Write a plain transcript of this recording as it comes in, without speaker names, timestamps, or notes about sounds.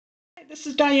This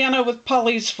is Diana with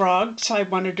Polly's Frogs. I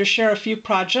wanted to share a few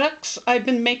projects. I've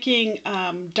been making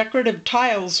decorative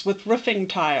tiles with roofing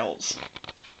tiles.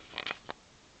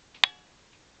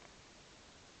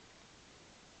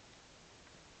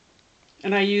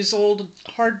 And I use old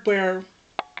hardware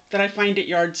that I find at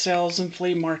yard sales and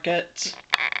flea markets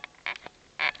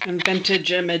and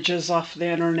vintage images off the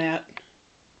internet.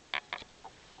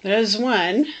 There's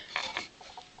one.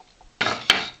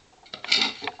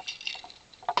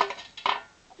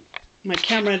 My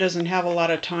camera doesn't have a lot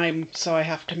of time, so I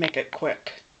have to make it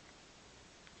quick.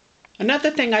 Another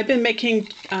thing, I've been making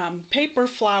paper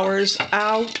flowers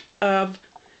out of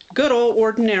good old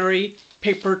ordinary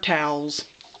paper towels.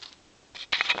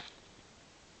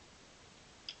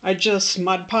 I just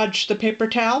Mod Podged the paper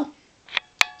towel,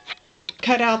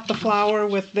 cut out the flower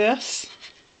with this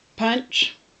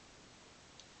punch,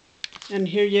 and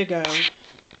here you go.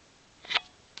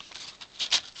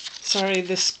 Sorry,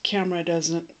 this camera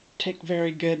doesn't take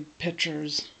very good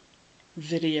pictures,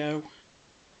 video.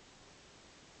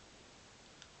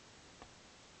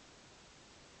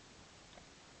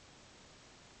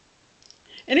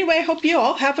 Anyway, hope you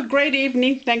all have a great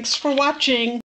evening. Thanks for watching.